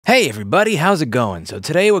Hey everybody, how's it going? So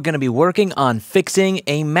today we're going to be working on fixing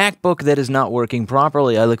a MacBook that is not working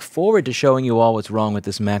properly. I look forward to showing you all what's wrong with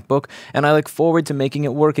this MacBook, and I look forward to making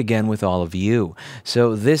it work again with all of you.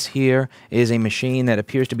 So this here is a machine that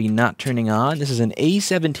appears to be not turning on. This is an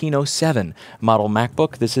A1707 model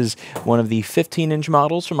MacBook. This is one of the 15-inch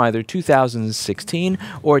models from either 2016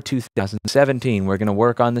 or 2017. We're going to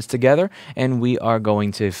work on this together, and we are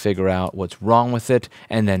going to figure out what's wrong with it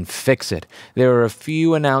and then fix it. There are a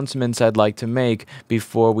few announcements I'd like to make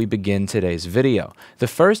before we begin today's video. The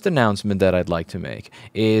first announcement that I'd like to make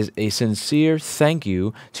is a sincere thank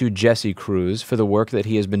you to Jesse Cruz for the work that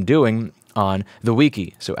he has been doing on the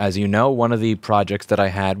wiki. So as you know, one of the projects that I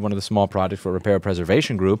had, one of the small projects for Repair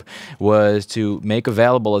Preservation Group, was to make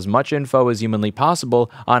available as much info as humanly possible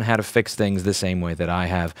on how to fix things the same way that I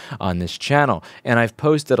have on this channel. And I've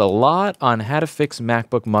posted a lot on how to fix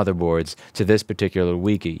MacBook motherboards to this particular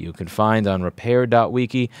wiki. You can find on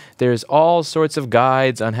repair.wiki, there's all sorts of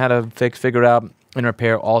guides on how to figure out and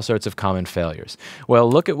repair all sorts of common failures. Well,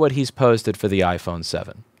 look at what he's posted for the iPhone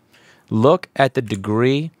 7. Look at the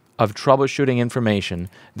degree of troubleshooting information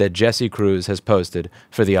that Jesse Cruz has posted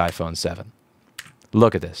for the iPhone 7.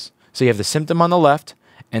 Look at this. So you have the symptom on the left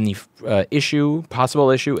and the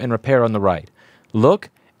possible issue and repair on the right.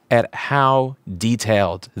 Look at how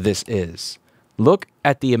detailed this is. Look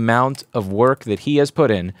at the amount of work that he has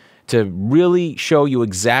put in to really show you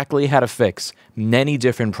exactly how to fix many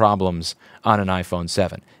different problems on an iPhone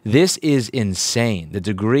 7. This is insane. The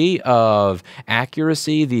degree of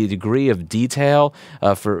accuracy, the degree of detail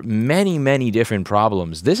for many, many different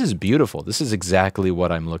problems. This is beautiful. This is exactly what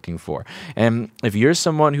I'm looking for. And if you're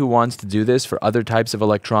someone who wants to do this for other types of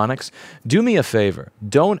electronics, do me a favor.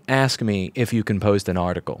 Don't ask me if you can post an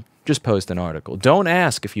article. Just post an article. Don't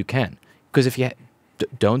ask if you can. Because if you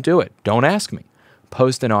don't do it. Don't ask me.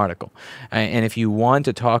 Post an article. And if you want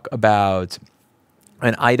to talk about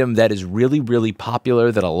an item that is really, really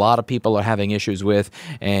popular that a lot of people are having issues with,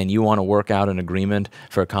 and you want to work out an agreement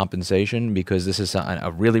for compensation because this is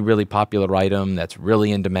a really, really popular item that's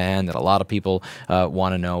really in demand that a lot of people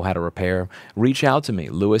want to know how to repair, reach out to me,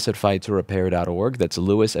 Lewis@fight2repair.org. That's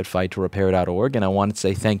Lewis@fight2repair.org. And I want to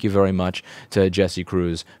say thank you very much to Jesse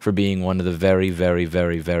Cruz for being one of the very, very,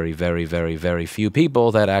 very, very, very, very, very few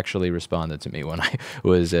people that actually responded to me when I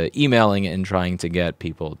was emailing and trying to get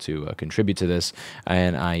people to contribute to this.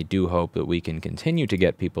 And I do hope that we can continue to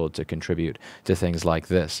get people to contribute to things like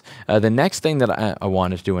this. The next thing that I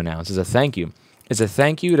wanted to announce is a thank you. It's a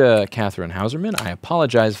thank you to Catherine Hauserman. I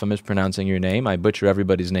apologize if I'm mispronouncing your name. I butcher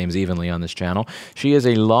everybody's names evenly on this channel. She is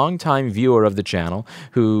a longtime viewer of the channel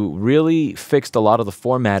who really fixed a lot of the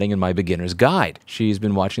formatting in my beginner's guide. She's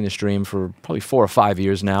been watching the stream for probably 4 or 5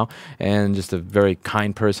 years now, and just a very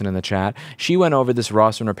kind person in the chat. She went over this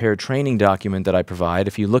Ross and Repair training document that I provide.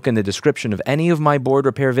 If you look in the description of any of my board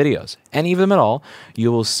repair videos, any of them at all,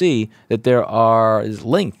 you will see that there are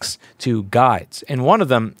links to guides. And one of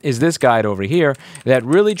them is this guide over here, that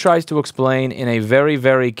really tries to explain in a very,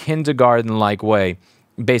 very kindergarten-like way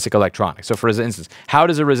basic electronics. So for instance, how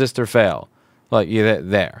does a resistor fail? Like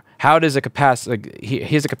there. How does a capacitor,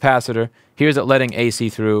 here's a capacitor, here's it letting AC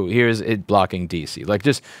through, here's it blocking DC. Like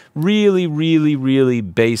just really, really, really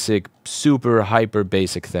basic, super hyper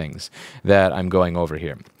basic things that I'm going over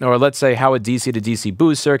here. Or let's say how a DC to DC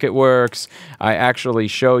boost circuit works. I actually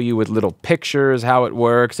show you with little pictures how it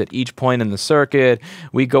works at each point in the circuit.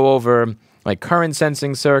 We go over like current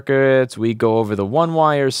sensing circuits, we go over the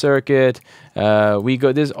one-wire circuit,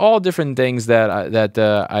 there's all different things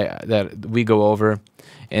that we go over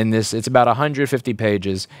in this. It's about 150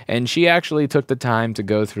 pages, and she actually took the time to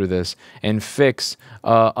go through this and fix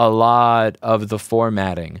a lot of the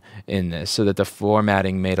formatting in this so that the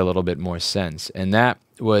formatting made a little bit more sense. And that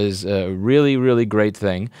was a really, really great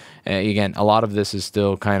thing. Again, a lot of this is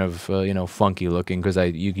still kind of funky looking because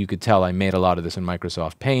you could tell I made a lot of this in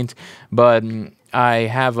Microsoft Paint, but I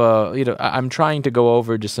have I'm trying to go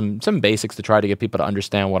over just some basics to try to get people to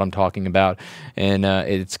understand what I'm talking about, and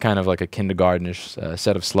it's kind of like a kindergartenish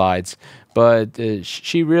set of slides. But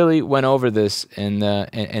she really went over this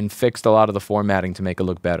and fixed a lot of the formatting to make it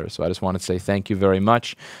look better. So I just want to say thank you very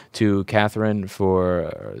much to Catherine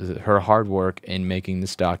for her hard work in making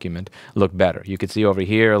this document look better. You can see over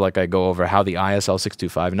here, like I go over how the ISL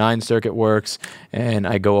 6259 circuit works, and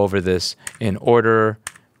I go over this in order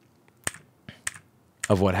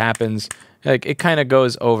of what happens. Like it kind of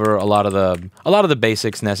goes over a lot of the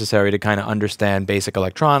basics necessary to kind of understand basic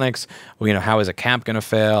electronics. Well, how is a cap going to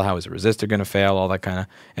fail? How is a resistor going to fail? All that kind of,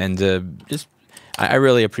 and I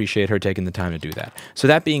really appreciate her taking the time to do that. So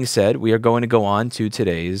that being said, we are going to go on to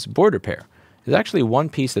today's board repair. There's actually one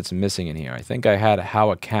piece that's missing in here. I think I had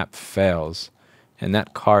how a cap fails, and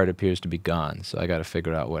that card appears to be gone. So I got to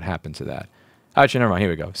figure out what happened to that. Actually, never mind.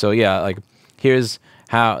 Here we go. So yeah, like here's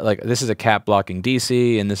how, like this is a cap blocking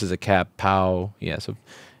DC, and this is a cap POW. Yeah, so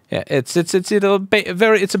yeah, it's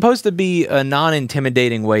supposed to be a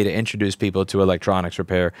non-intimidating way to introduce people to electronics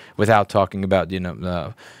repair without talking about, you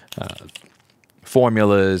know,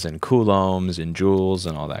 formulas and coulombs and joules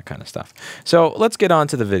and all that kind of stuff. So let's get on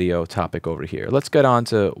to the video topic over here. Let's get on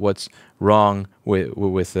to what's wrong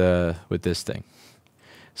with this thing.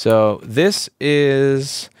 So this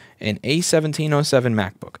is an A1707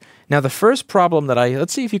 MacBook. Now the first problem that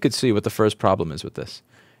let's see if you could see what the first problem is with this.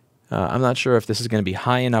 I'm not sure if this is going to be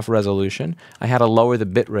high enough resolution. I had to lower the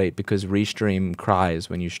bit rate because Restream cries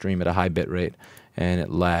when you stream at a high bit rate, and it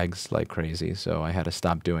lags like crazy, so I had to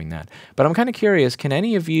stop doing that. But I'm kind of curious, can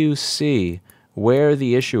any of you see where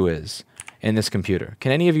the issue is in this computer?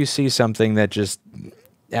 Can any of you see something that just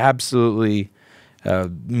absolutely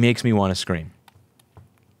makes me want to scream?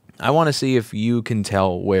 I want to see if you can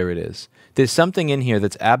tell where it is. There's something in here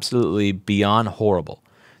that's absolutely beyond horrible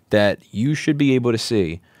that you should be able to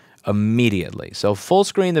see immediately. So full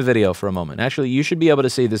screen the video for a moment. Actually, you should be able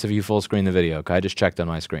to see this if you full screen the video. Okay? I just checked on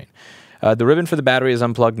my screen. The ribbon for the battery is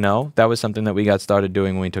unplugged. No, that was something that we got started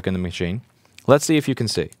doing when we took in the machine. Let's see if you can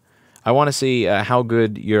see. I want to see how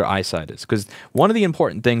good your eyesight is, because one of the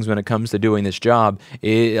important things when it comes to doing this job,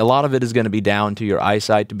 a lot of it is going to be down to your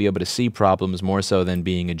eyesight to be able to see problems more so than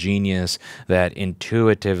being a genius that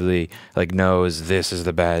intuitively like knows this is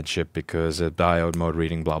the bad chip because of diode mode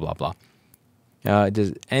reading, blah, blah, blah.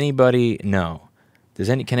 Does anybody know?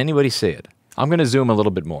 Can anybody see it? I'm going to zoom a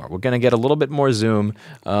little bit more. We're going to get a little bit more zoom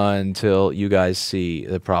until you guys see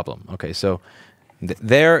the problem. Okay, so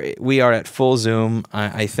there we are at full zoom.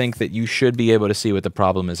 I think that you should be able to see what the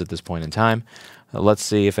problem is at this point in time. Let's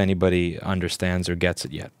see if anybody understands or gets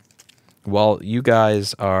it yet. While you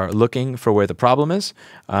guys are looking for where the problem is,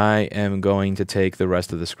 I am going to take the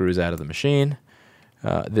rest of the screws out of the machine.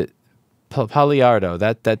 Polyardo,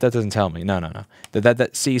 that doesn't tell me. No.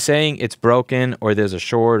 See, saying it's broken or there's a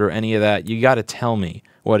short or any of that, you got to tell me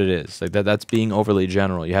what it is. Like that's being overly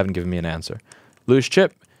general. You haven't given me an answer. Loose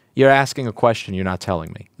chip, you're asking a question. You're not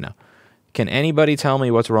telling me. No. Can anybody tell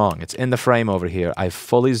me what's wrong? It's in the frame over here. I've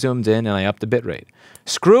fully zoomed in and I upped the bit rate.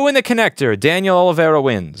 Screw in the connector. Daniel Oliveira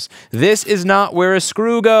wins. This is not where a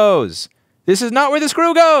screw goes. This is not where the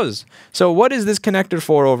screw goes. So what is this connector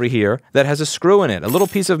for over here that has a screw in it? A little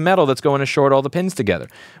piece of metal that's going to short all the pins together.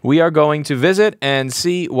 We are going to visit and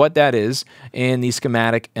see what that is in the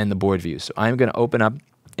schematic and the board view. So I'm going to open up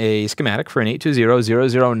a schematic for an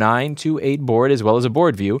 820000928 board as well as a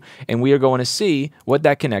board view, and we are going to see what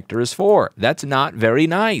that connector is for. That's not very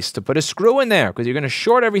nice to put a screw in there because you're going to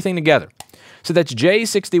short everything together. So that's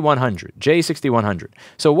J6100, J6100.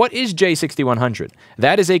 So what is J6100?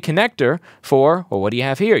 That is a connector for, well, what do you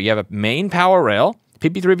have here? You have a main power rail,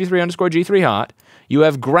 PP3v3_G3 hot. You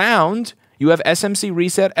have ground, you have SMC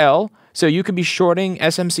reset L, so you could be shorting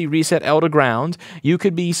SMC reset L to ground. You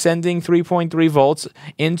could be sending 3.3 volts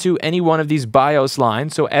into any one of these BIOS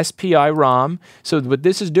lines, so SPI ROM. So what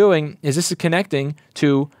this is doing is this is connecting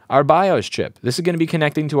to our BIOS chip. This is going to be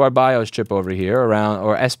connecting to our BIOS chip over here,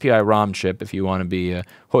 or SPI ROM chip if you want to be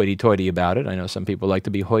hoity-toity about it. I know some people like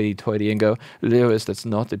to be hoity-toity and go, Lewis, that's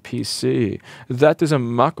not a PC. That is a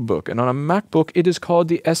MacBook, and on a MacBook it is called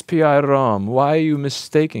the SPI ROM. Why are you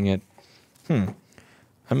mistaking it?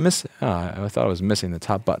 I thought I was missing the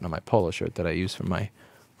top button on my polo shirt that I use for my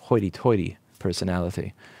hoity-toity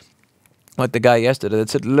personality. Like the guy yesterday that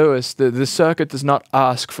said, Lewis, the circuit does not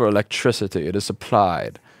ask for electricity, it is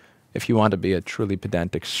supplied. If you want to be a truly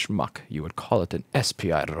pedantic schmuck, you would call it an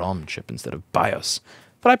SPI ROM chip instead of BIOS.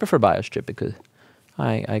 But I prefer BIOS chip because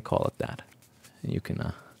I call it that. You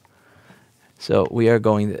can... So we are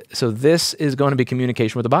going to, so this is going to be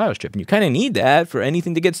communication with the BIOS chip, and you kind of need that for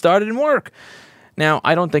anything to get started and work. Now,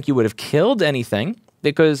 I don't think you would have killed anything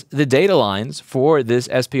because the data lines for this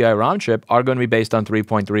SPI ROM chip are going to be based on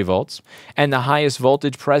 3.3 volts, and the highest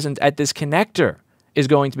voltage present at this connector is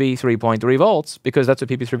going to be 3.3 volts because that's what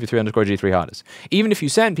PP3v3_G3 hot is. Even if you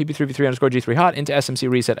send PP3v3_G3 hot into SMC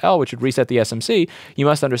reset L, which would reset the SMC, you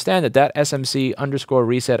must understand that that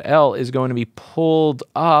SMC_reset L is going to be pulled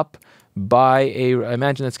up by I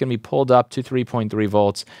imagine it's going to be pulled up to 3.3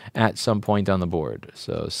 volts at some point on the board.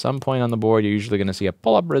 So some point on the board, you're usually going to see a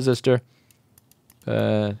pull-up resistor.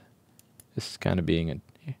 This is kind of being a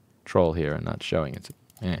troll here and not showing it.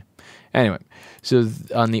 Anyway, so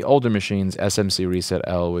on the older machines, SMC reset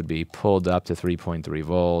L would be pulled up to 3.3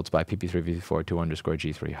 volts by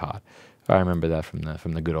PP3v42_G3 hot. I remember that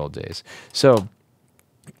from the good old days. So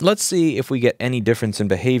let's see if we get any difference in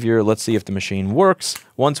behavior. Let's see if the machine works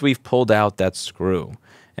once we've pulled out that screw.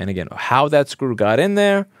 And again, how that screw got in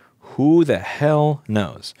there, who the hell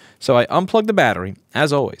knows? So I unplugged the battery,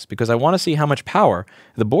 as always, because I want to see how much power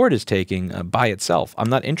the board is taking by itself. I'm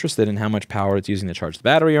not interested in how much power it's using to charge the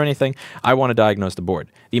battery or anything. I want to diagnose the board.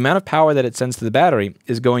 The amount of power that it sends to the battery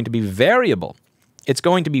is going to be variable. It's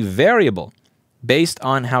going to be variable based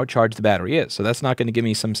on how charged the battery is. So that's not going to give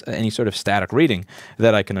me any sort of static reading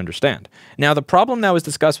that I can understand. Now, the problem that was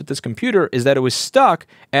discussed with this computer is that it was stuck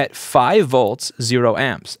at 5 volts, 0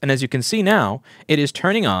 amps. And as you can see now, it is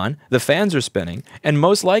turning on, the fans are spinning, and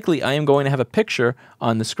most likely I am going to have a picture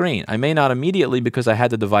on the screen. I may not immediately because I had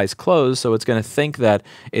the device closed, so it's going to think that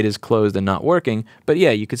it is closed and not working. But yeah,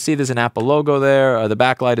 you can see there's an Apple logo there. The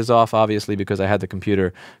backlight is off, obviously, because I had the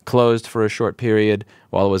computer closed for a short period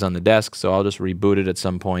while it was on the desk, so I'll just reboot it at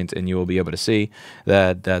some point and you will be able to see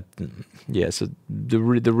that yeah, so the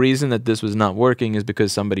reason that this was not working is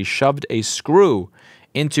because somebody shoved a screw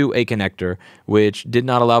into a connector which did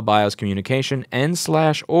not allow BIOS communication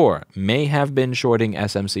and/or may have been shorting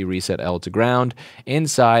SMC reset L to ground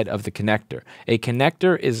inside of the connector. A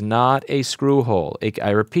connector is not a screw hole. I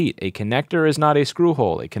repeat, a connector is not a screw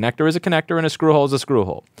hole. A connector is a connector and a screw hole is a screw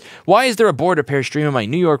hole. Why is there a board repair stream on my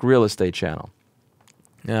New York real estate channel?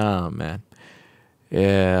 Oh, man.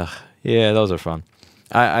 Yeah, those are fun.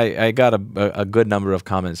 I got a good number of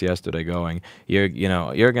comments yesterday going, you're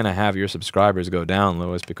going to have your subscribers go down,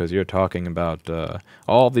 Lewis, because you're talking about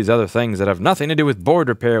all these other things that have nothing to do with board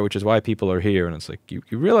repair, which is why people are here. And it's like, you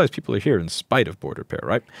realize people are here in spite of board repair,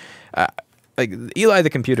 right? Like Eli the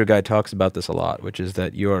computer guy talks about this a lot, which is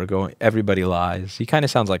that everybody lies. He kind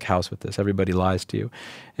of sounds like House with this. Everybody lies to you.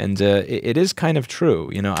 And it is kind of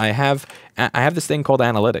true. You know, I have this thing called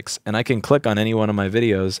analytics, and I can click on any one of my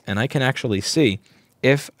videos, and I can actually see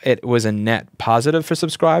if it was a net positive for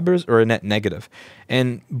subscribers or a net negative.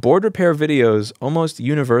 And board repair videos almost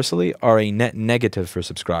universally are a net negative for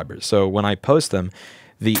subscribers. So when I post them,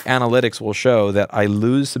 the analytics will show that I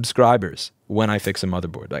lose subscribers when I fix a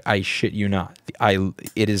motherboard. Like, I shit you not.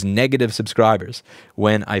 It is negative subscribers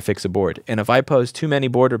when I fix a board. And if I post too many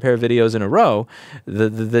board repair videos in a row,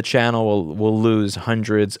 the channel will lose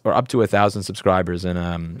hundreds or up to 1,000 subscribers in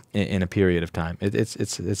a period of time.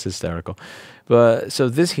 It's hysterical. But so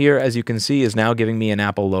this here, as you can see, is now giving me an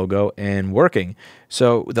Apple logo and working.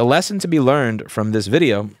 So the lesson to be learned from this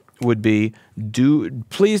video would be,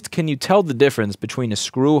 please can you tell the difference between a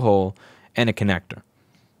screw hole and a connector?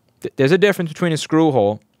 There's a difference between a screw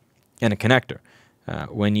hole and a connector.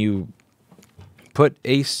 When you put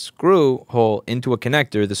a screw hole into a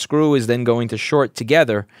connector, the screw is then going to short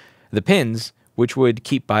together the pins, which would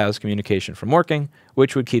keep BIOS communication from working,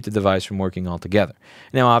 which would keep the device from working altogether.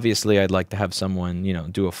 Now, obviously, I'd like to have someone,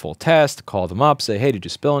 do a full test, call them up, say, hey, did you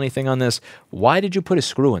spill anything on this? Why did you put a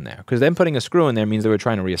screw in there? Because them putting a screw in there means they were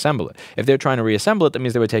trying to reassemble it. If they're trying to reassemble it, that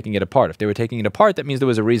means they were taking it apart. If they were taking it apart, that means there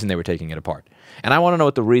was a reason they were taking it apart. And I want to know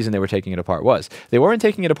what the reason they were taking it apart was. They weren't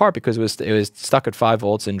taking it apart because it was stuck at 5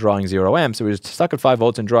 volts and drawing 0 amps. It was stuck at 5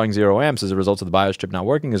 volts and drawing 0 amps as a result of the BIOS chip not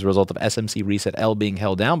working, as a result of SMC reset L being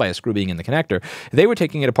held down by a screw being in the connector. They were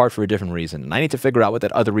taking it apart for a different reason. And I need to figure out what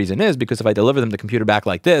that other reason is, because if I deliver them the computer back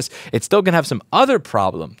like this, it's still going to have some other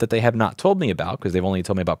problem that they have not told me about, because they've only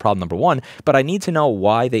told me about problem number 1, but I need to know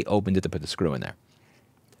why they opened it to put the screw in there.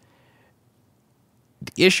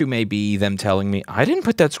 The issue may be them telling me, I didn't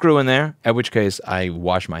put that screw in there, at which case I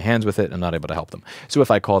wash my hands with it. I'm not able to help them. So if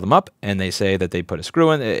I call them up and they say that they put a screw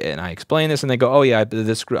in, and I explain this, and they go, oh yeah,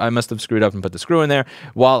 I must have screwed up and put the screw in there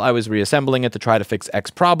while I was reassembling it to try to fix X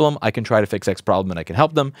problem, I can try to fix X problem and I can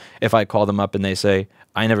help them. If I call them up and they say,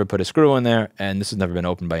 I never put a screw in there and this has never been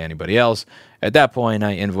opened by anybody else, at that point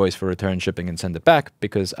I invoice for return shipping and send it back,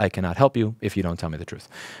 because I cannot help you if you don't tell me the truth.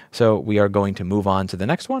 So we are going to move on to the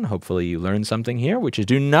next one. Hopefully you learned something here, which is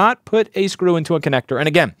do not put a screw into a connector. And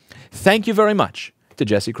again, thank you very much to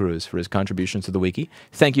Jesse Cruz for his contributions to the wiki.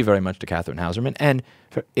 Thank you very much to Catherine Hauserman. And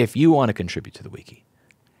if you want to contribute to the wiki,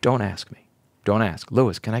 don't ask me. Don't ask,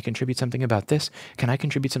 Lewis, can I contribute something about this? Can I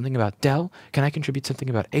contribute something about Dell? Can I contribute something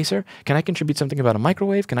about Acer? Can I contribute something about a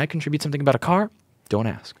microwave? Can I contribute something about a car? Don't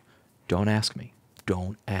ask. Don't ask me.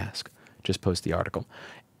 Don't ask. Just post the article.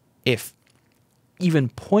 If even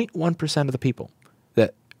 0.1% of the people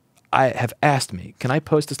that I have asked me, can I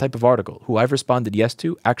post this type of article, who I've responded yes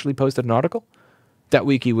to, actually posted an article, that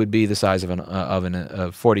wiki would be the size of a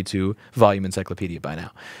 42-volume encyclopedia by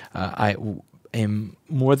now. I am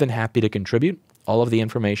more than happy to contribute. all of the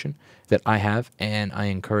information that I have, and I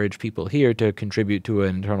encourage people here to contribute to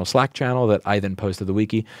an internal Slack channel that I then post to the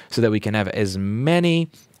wiki so that we can have as many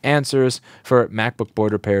answers for MacBook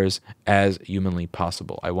board repairs as humanly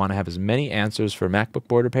possible. I want to have as many answers for MacBook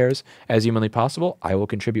board repairs as humanly possible. I will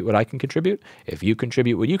contribute what I can contribute. If you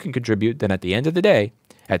contribute what you can contribute, then at the end of the day,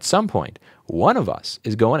 at some point, one of us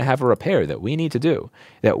is going to have a repair that we need to do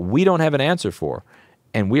that we don't have an answer for,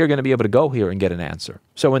 and we are going to be able to go here and get an answer.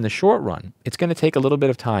 So in the short run, it's going to take a little bit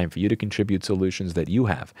of time for you to contribute solutions that you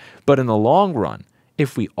have. But in the long run,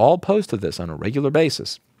 if we all post to this on a regular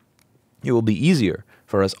basis, it will be easier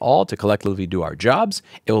for us all to collectively do our jobs.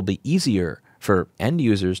 It will be easier for end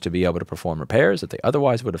users to be able to perform repairs that they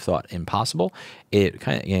otherwise would have thought impossible. It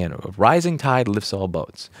kind of, a rising tide lifts all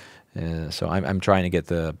boats. So I'm trying to get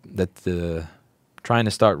trying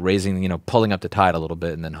to start raising, pulling up the tide a little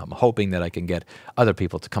bit, and then I'm hoping that I can get other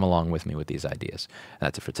people to come along with me with these ideas.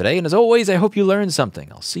 That's it for today, and as always, I hope you learned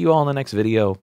something. I'll see you all in the next video.